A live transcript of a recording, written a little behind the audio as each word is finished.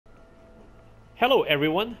Hello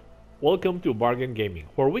everyone, welcome to Bargain Gaming,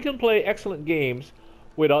 where we can play excellent games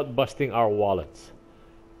without busting our wallets.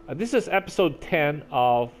 This is episode 10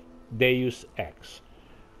 of Deus Ex.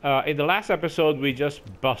 In the last episode, we just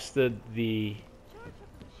busted the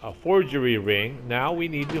forgery ring. Now we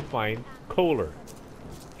need to find Kohler.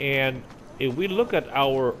 And if we look at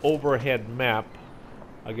our overhead map,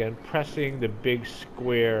 again, pressing the big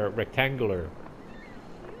square rectangular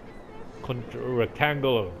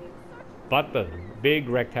button, big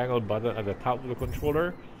rectangle button at the top of the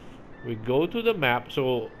controller, we go to the map.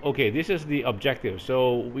 So okay, this is the objective.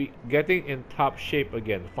 So we getting in top shape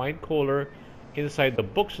again, find Kohler inside the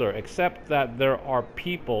bookstore, except that there are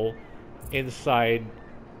people inside.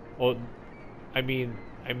 Oh, I mean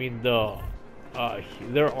the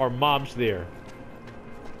there are mobs there,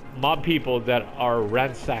 mob people that are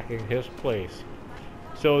ransacking his place.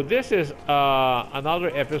 So this is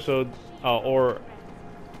another episode or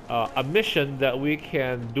a mission that we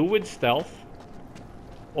can do with stealth,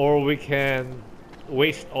 or we can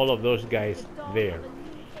waste all of those guys there.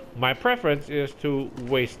 My preference is to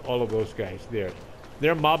waste all of those guys there.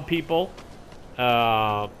 They're mob people.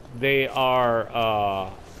 They are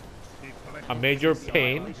a major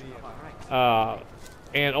pain.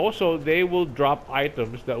 And also they will drop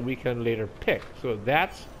items that we can later pick. So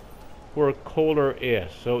that's where Kohler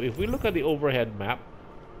is. So if we look at the overhead map,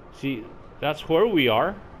 see, that's where we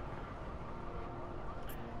are.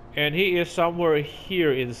 And he is somewhere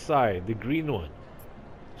here inside, the green one.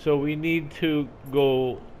 So we need to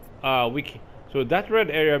go, so that red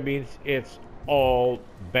area means it's all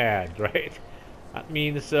bad, right? That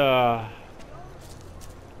means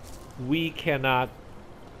we cannot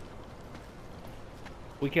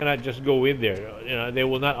just go in there. You know, they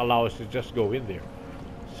will not allow us to just go in there.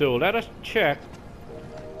 So let us check.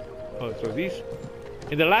 Oh, so these,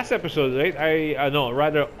 in the last episode, right? No,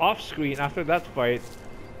 rather off screen after that fight,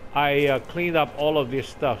 I cleaned up all of this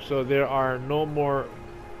stuff, so there are no more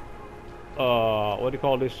what do you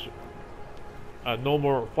call this? No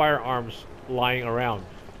more firearms lying around.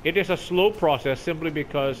 It is a slow process simply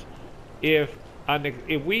because if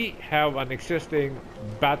we have an existing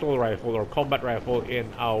battle rifle or combat rifle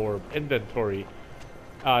in our inventory,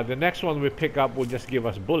 the next one we pick up will just give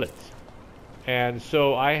us bullets, and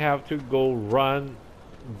so I have to go run,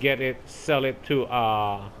 get it, sell it to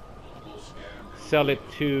a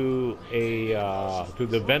to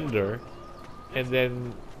the vendor, and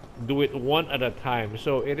then do it one at a time.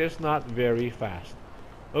 So it is not very fast.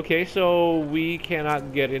 Okay, so we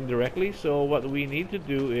cannot get in directly, so what we need to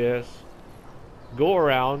do is go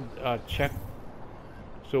around, check.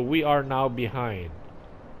 So we are now behind.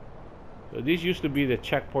 So this used to be the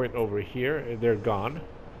checkpoint over here. They're gone.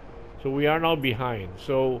 So we are now behind.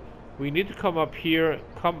 So we need to come up here,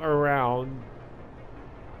 come around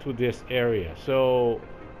to this area. So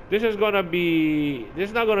this is not gonna be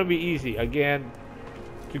easy. Again,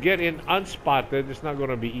 to get in unspotted, it's not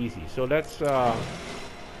gonna be easy. So let's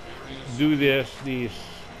do this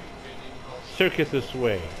circuitous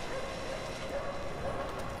way.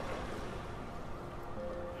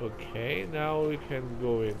 Okay, now we can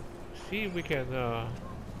go in. See if we can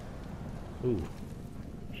ooh.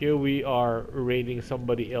 Here we are raiding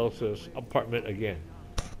somebody else's apartment again.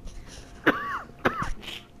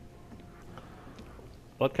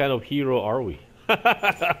 What kind of hero are we?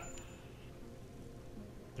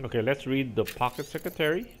 Okay, let's read the pocket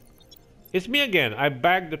secretary. It's me again. I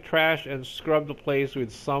bagged the trash and scrubbed the place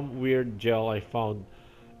with some weird gel I found,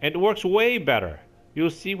 and it works way better.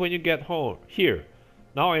 You'll see when you get home. Here.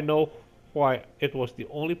 Now I know why it was the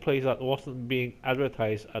only place that wasn't being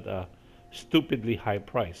advertised at a stupidly high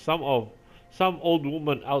price. Some old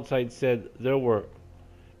woman outside said there were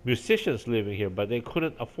musicians living here, but they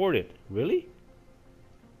couldn't afford it. Really?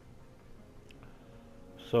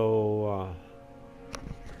 So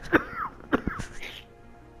I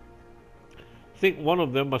think one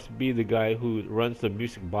of them must be the guy who runs the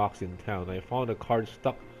music box in town. I found a card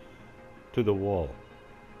stuck to the wall.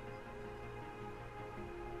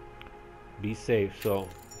 Be safe. So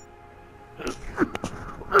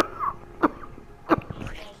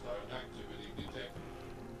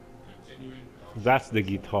that's the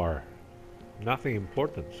guitar. Nothing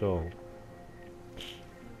important, so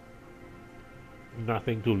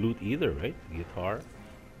nothing to loot either, right? Guitar.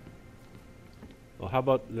 Well, how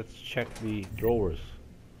about let's check the drawers.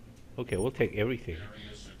 Okay, we'll take everything.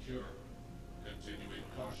 Area secure. Continuing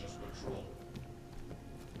cautious patrol.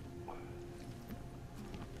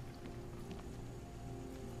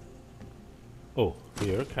 Oh,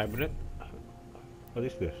 here, cabinet. What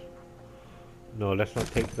is this? No, let's not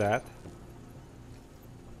take that.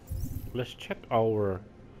 Let's check our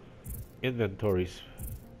Inventories.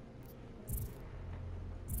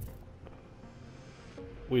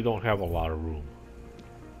 We don't have a lot of room.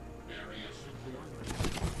 Area secure.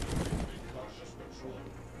 Continuing cautious patrol.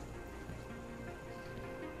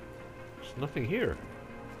 There's nothing here.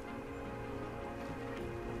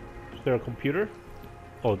 Is there a computer?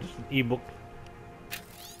 Oh, this is an ebook.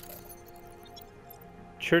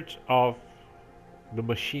 Church of the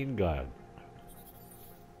Machine God.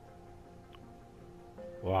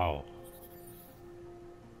 Wow.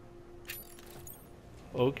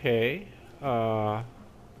 Okay. No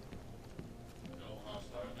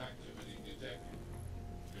hostile activity detected.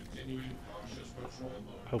 Continuing cautious patrol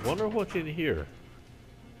mode. I wonder what's in here.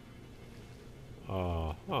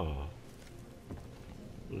 Huh.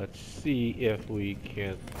 Let's see if we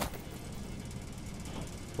can.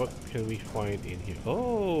 What can we find in here?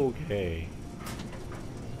 Oh, okay.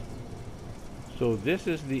 So this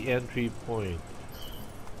is the entry point.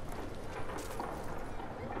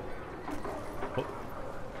 Oh,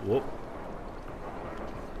 whoop.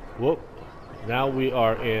 Whoop. Now we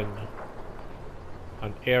are in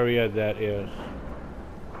an area that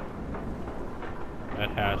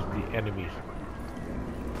has the enemies.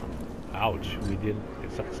 Ouch, we didn't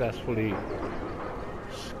successfully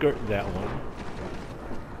skirt that one.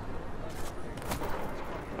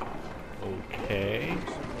 Okay.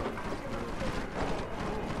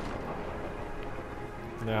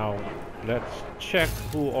 Now, let's check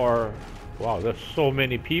who are... Wow, there's so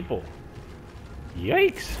many people.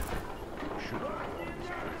 Yikes!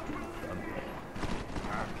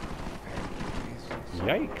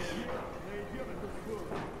 Yikes.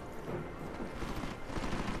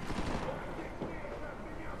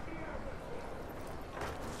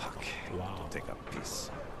 Wow. Take a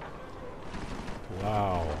piece.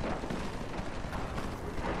 Wow.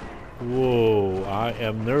 Whoa, I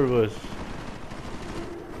am nervous.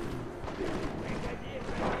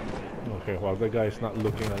 Okay, well, the guy's not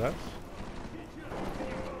looking at us.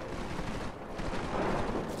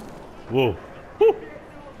 Whoa. Whew.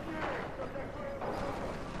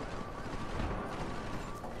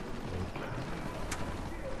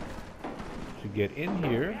 To get in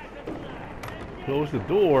here, close the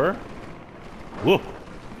door. Whoa.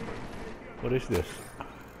 What is this?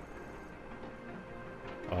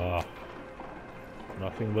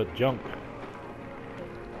 Nothing but junk.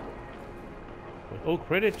 Oh,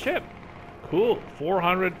 credit chip. Cool.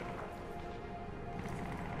 400.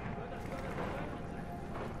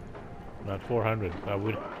 Not 400.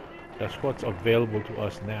 That's what's available to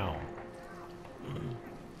us now.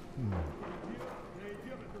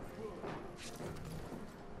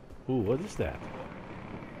 Ooh, what is that?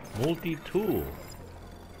 Multi-tool.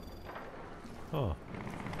 Huh.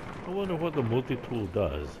 I wonder what the multi-tool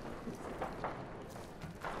does.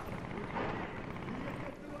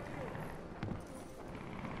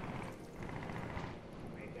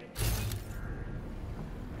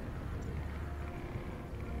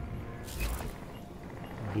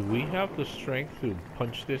 Do we have the strength to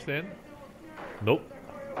punch this in? Nope.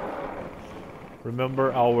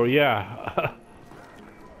 Remember our... yeah.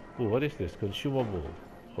 Ooh, what is this? Consumable.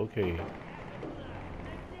 Okay.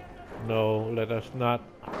 No, let us not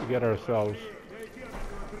get ourselves...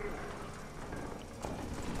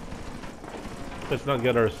 Let's not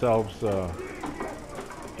get ourselves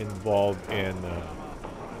involved in...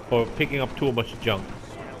 or picking up too much junk.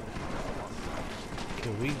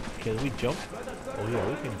 Can we jump? Oh yeah,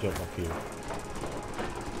 we can jump up here.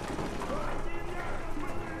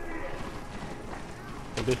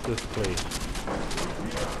 What is this place?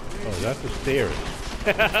 Oh, that's the stairs.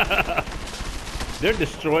 They're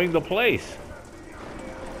destroying the place.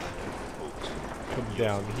 Come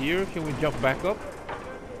down here. Can we jump back up?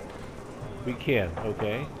 We can,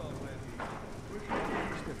 okay.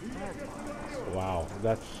 Wow,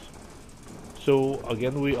 that's... So,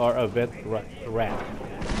 again, we are a vent rat.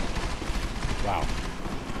 Wow.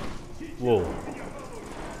 Whoa.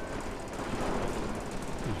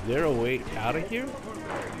 Is there a way out of here?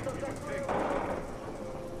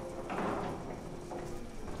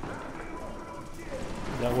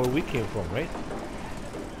 That's where we came from, right?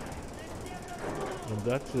 And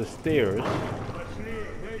that's the stairs.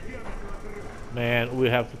 Man, we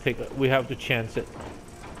have to chance it.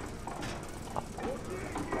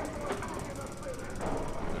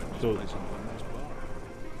 So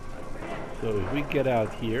if we get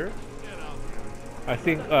out here, I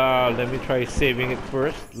think let me try saving it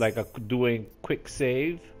first, like doing quick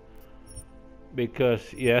save,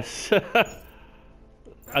 because yes,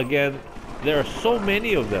 again, there are so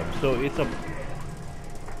many of them, so it's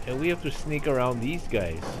and we have to sneak around these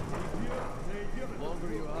guys. The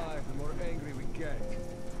longer you hide, the more angry we get.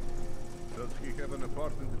 have an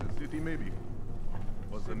apartment in the city, maybe.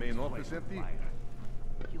 Was the main office empty?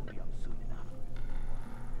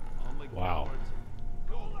 Wow.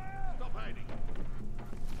 Stop hiding.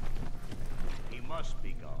 He must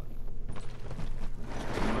be gone.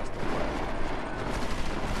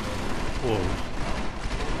 Whoa.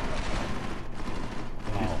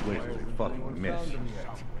 This place is a fucking mess.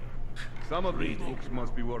 Some of these books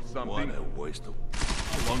must be worth something. What a waste of...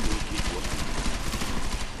 How long do we keep looking?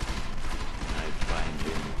 I find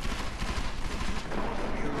him.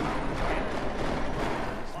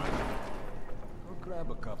 I'll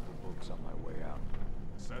grab a couple books on my way out.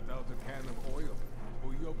 Set out a can of oil.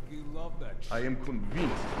 Uyoki love that shit. I am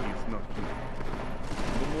convinced he is not here.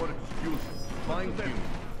 No more excuses. Find him.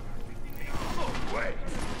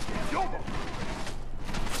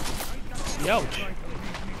 Ouch.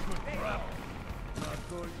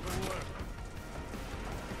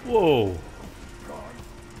 Whoa.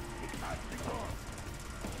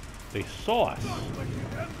 They saw us.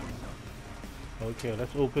 Okay,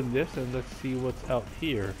 let's open this and let's see what's out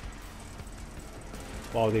here.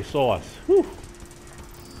 Wow, they saw us. Whew.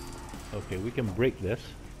 Okay, we can break this.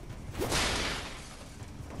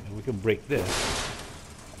 And we can break this.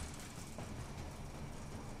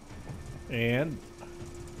 And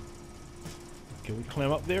can we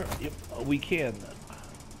climb up there? Yep, we can.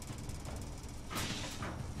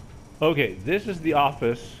 Okay, this is the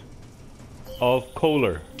office of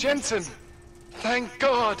Kohler. Jensen! Thank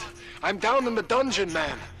God! I'm down in the dungeon,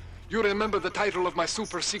 man. You remember the title of my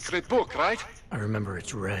super secret book, right? I remember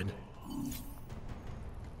it's red.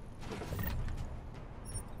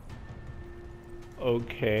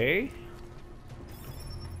 Okay.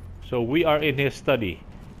 So we are in his study.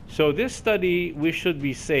 So this study, we should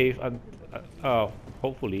be safe,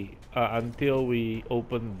 hopefully, until we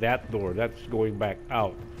open that door. That's going back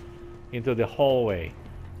out into the hallway.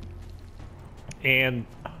 And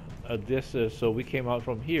this is, so we came out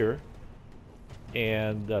from here.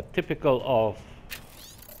 And typical of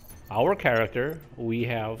our character, we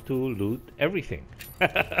have to loot everything.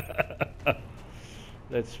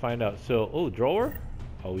 Let's find out. So, oh, drawer?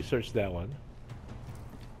 Oh, we searched that one.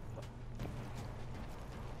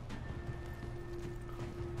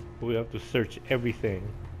 We have to search everything.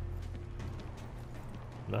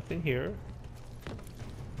 Nothing here.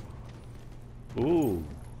 Ooh,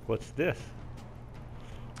 what's this?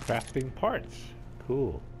 Crafting parts.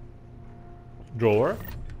 Cool. Drawer.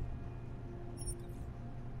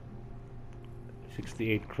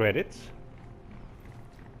 68 credits.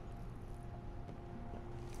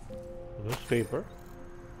 Newspaper.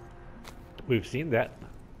 We've seen that.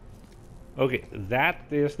 Okay, that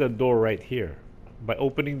is the door right here. By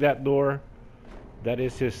opening that door, that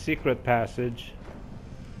is his secret passage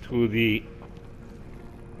to the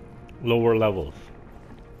lower levels.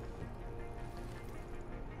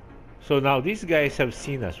 So now these guys have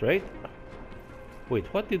seen us, right? Wait,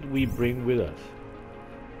 what did we bring with us?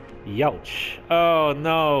 Youch. Oh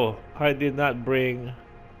no, I did not bring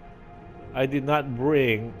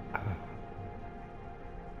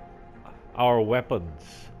our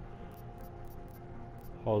weapons.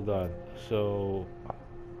 Hold on. So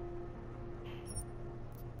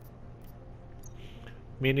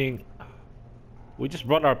meaning we just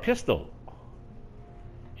brought our pistol,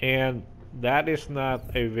 and that is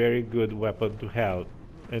not a very good weapon to have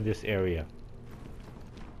in this area.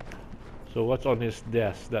 So what's on his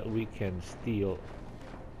desk that we can steal?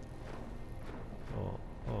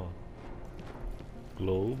 Oh.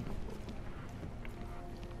 Globe.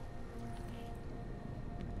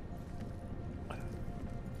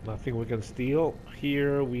 Nothing we can steal.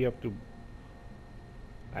 Here we have to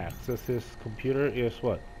access his computer. Is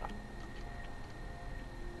what?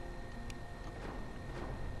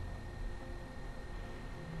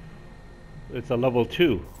 It's a level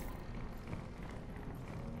 2.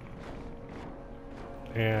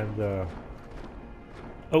 And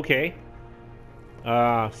okay.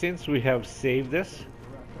 Since we have saved this,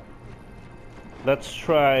 let's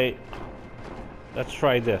try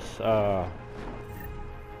this.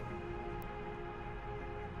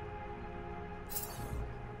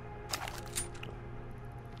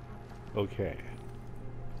 Okay.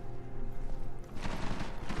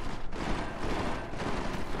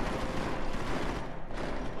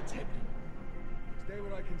 What's happening? Stay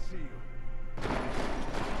where I can see you.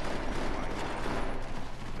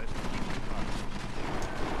 Let's keep the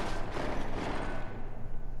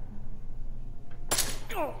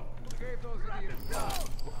car. Gave those idiots.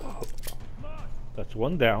 That's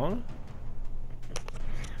one down.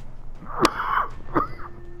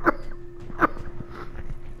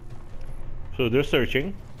 So they're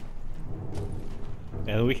searching,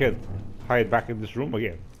 and we can hide back in this room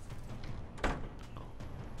again.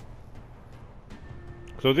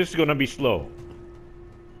 So this is gonna be slow.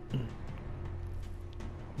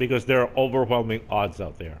 Because there are overwhelming odds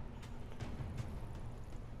out there.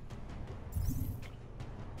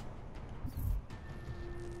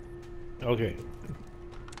 Okay.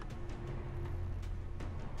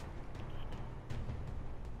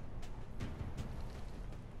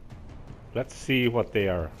 Let's see what they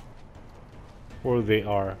are. Where they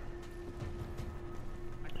are.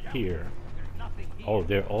 Here. Oh,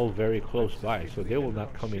 they're all very close by, so they will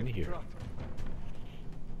not come in here.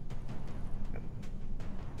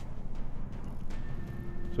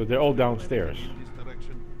 So they're all downstairs. This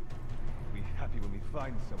direction. Be happy when we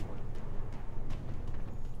find someone.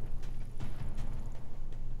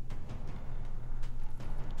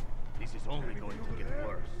 This is only going to get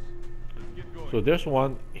worse. So there's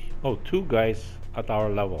one, oh, two guys at our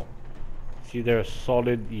level. See, there are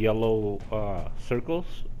solid yellow circles.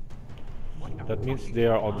 That means they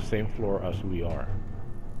are on the same floor as we are.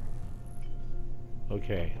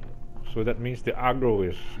 Okay, so that means the aggro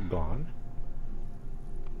is gone.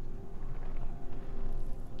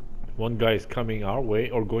 One guy is coming our way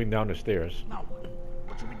or going down the stairs. Now,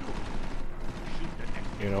 what should we do? Shoot the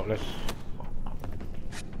next. You know, let's...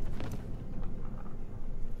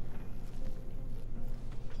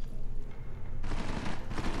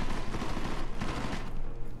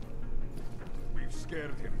 We've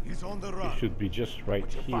scared him. He's on the He run. should be just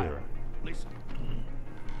right here, Listen.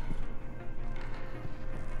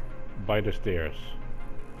 by the stairs.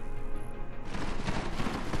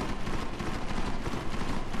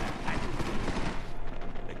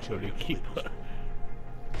 Actually, keep.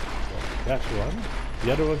 That's one.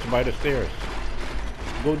 The other one's by the stairs.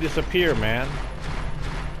 Go disappear, man.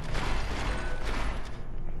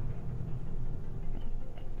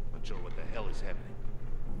 Not sure what the hell is happening.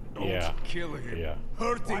 Don't Yeah. kill him. Yeah.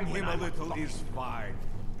 Hurting him a little is fine.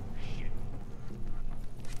 Shit.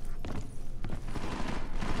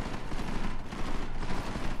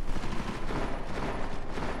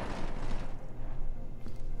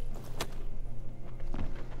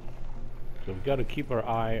 So we've got to keep our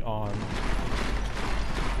eye on.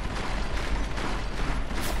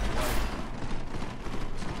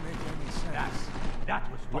 Doesn't make any sense.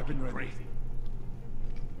 That was Weapon fucking ready. crazy.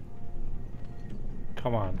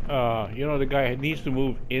 Come on. You know, the guy needs to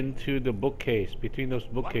move into the bookcase, between those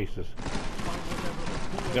bookcases.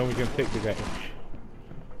 Then we can take the guy.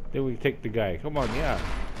 Then we take the guy. Come on, yeah.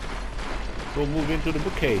 Go move into the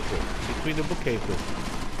bookcases, between the bookcases.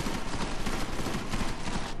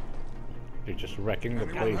 They're just wrecking the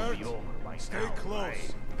Anyone place. hurt? Be over by Stay now, close.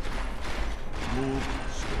 right? Move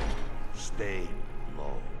slow. Stay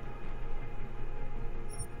low.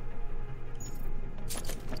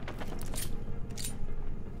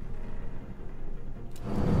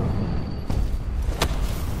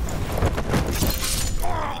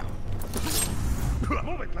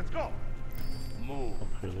 Move it. Let's go. Move.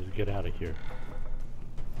 Okay, let's get out of here.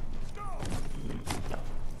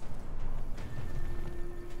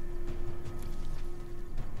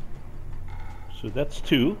 So that's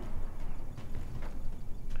two.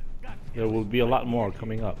 There will be a lot more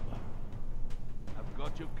coming up. I've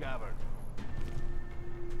got you covered.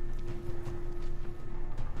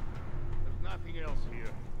 There's nothing else here.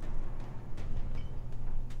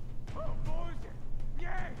 Oh, boys!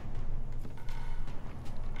 Yeah!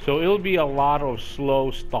 So it'll be a lot of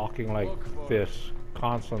slow stalking like this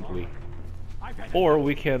constantly. Or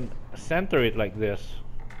we can center it like this.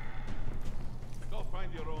 Go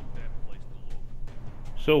find your own damn place to look.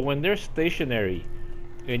 So when they're stationary,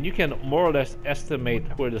 and you can more or less estimate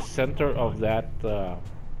where the center of that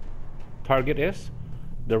target is,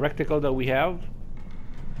 the reticle that we have,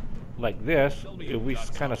 like this, if we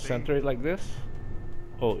kind of center it like this,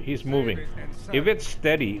 oh, he's moving. If it's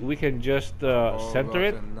steady, we can just center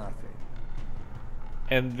it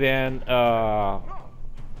and then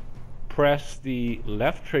press the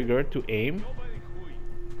left trigger to aim,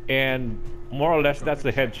 and more or less that's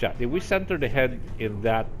the headshot. If we center the head in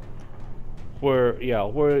that, where the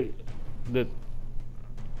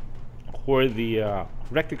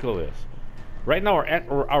reticle is. Right now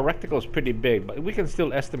our reticle is pretty big, but we can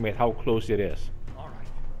still estimate how close it is. All right.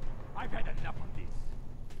 I've had enough of this.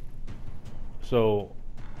 So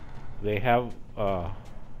they have Any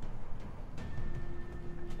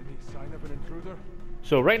sign of an intruder?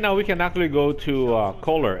 so right now we can actually go to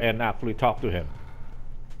Kohler and actually talk to him,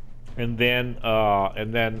 and then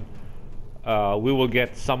we will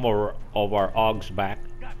get some of our OGs back.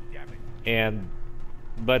 God damn it. And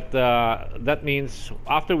but that means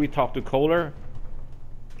after we talk to Kohler,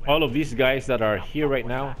 all of these guys that are here right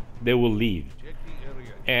now, they will leave.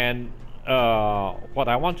 And what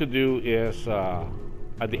I want to do is,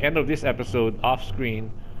 at the end of this episode, off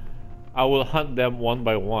screen, I will hunt them one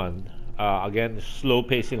by one. Again, slow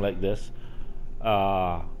pacing like this,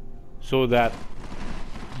 so that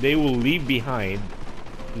they will leave behind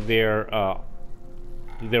their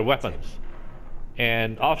weapons.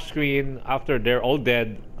 And off screen, after they're all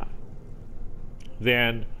dead,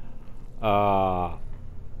 then I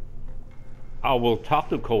will talk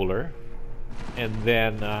to Kohler, and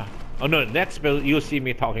then oh no, next you'll see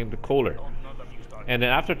me talking to Kohler, and then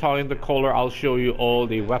after talking to Kohler, I'll show you all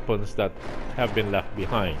the weapons that have been left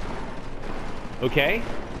behind. Okay,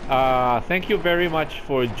 thank you very much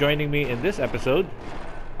for joining me in this episode.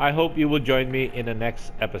 I hope you will join me in the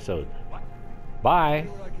next episode. Bye.